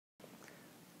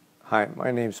Hi,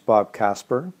 my name is Robet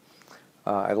Casper.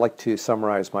 I'd like to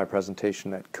summarize my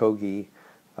presentation at COGI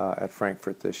at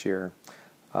Frankfurt this year.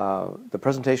 The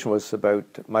presentation was about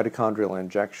mitochondrial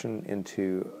injection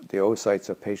into the oocytes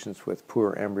of patients with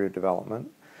poor embryo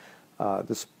development.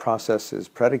 This process is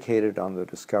predicated on the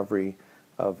discovery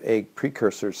of egg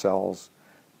precursor cells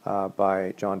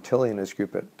by John Tilley and his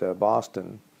group at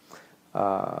Boston.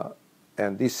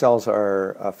 And these cells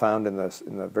are found in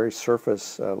the very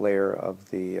surface layer of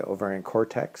the ovarian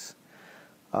cortex,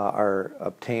 are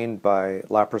obtained by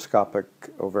laparoscopic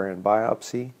ovarian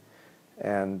biopsy,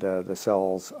 and the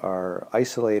cells are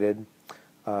isolated.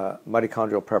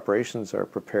 Mitochondrial preparations are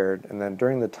prepared, and then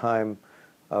during the time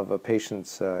of a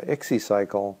patient's ICSI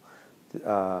cycle,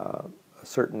 a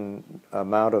certain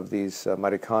amount of these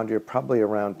mitochondria, probably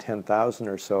around 10,000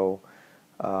 or so,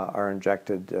 are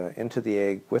injected into the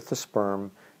egg with the sperm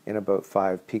in about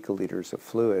 5 picoliters of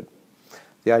fluid.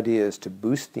 The idea is to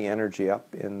boost the energy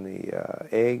up in the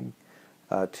egg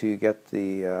to get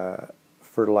the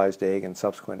fertilized egg and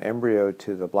subsequent embryo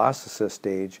to the blastocyst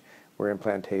stage where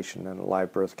implantation and a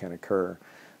live birth can occur.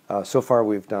 So far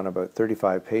we've done about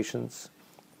 35 patients.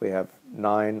 We have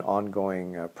 9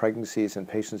 ongoing pregnancies in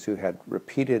patients who had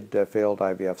repeated failed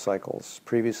IVF cycles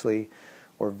previously,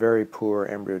 or very poor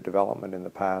embryo development in the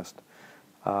past.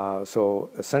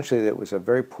 So essentially it was a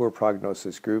very poor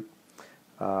prognosis group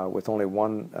with only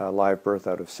 1 live birth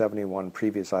out of 71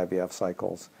 previous IVF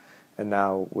cycles. And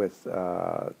now with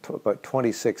about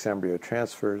 26 embryo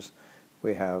transfers,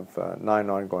 we have 9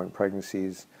 ongoing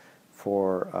pregnancies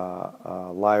for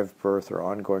a live birth or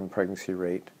ongoing pregnancy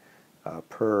rate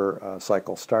per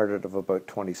cycle started of about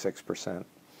 26%.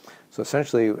 So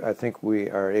essentially, I think we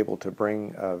are able to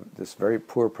bring this very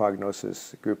poor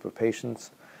prognosis group of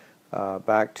patients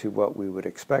back to what we would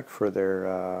expect for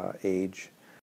their age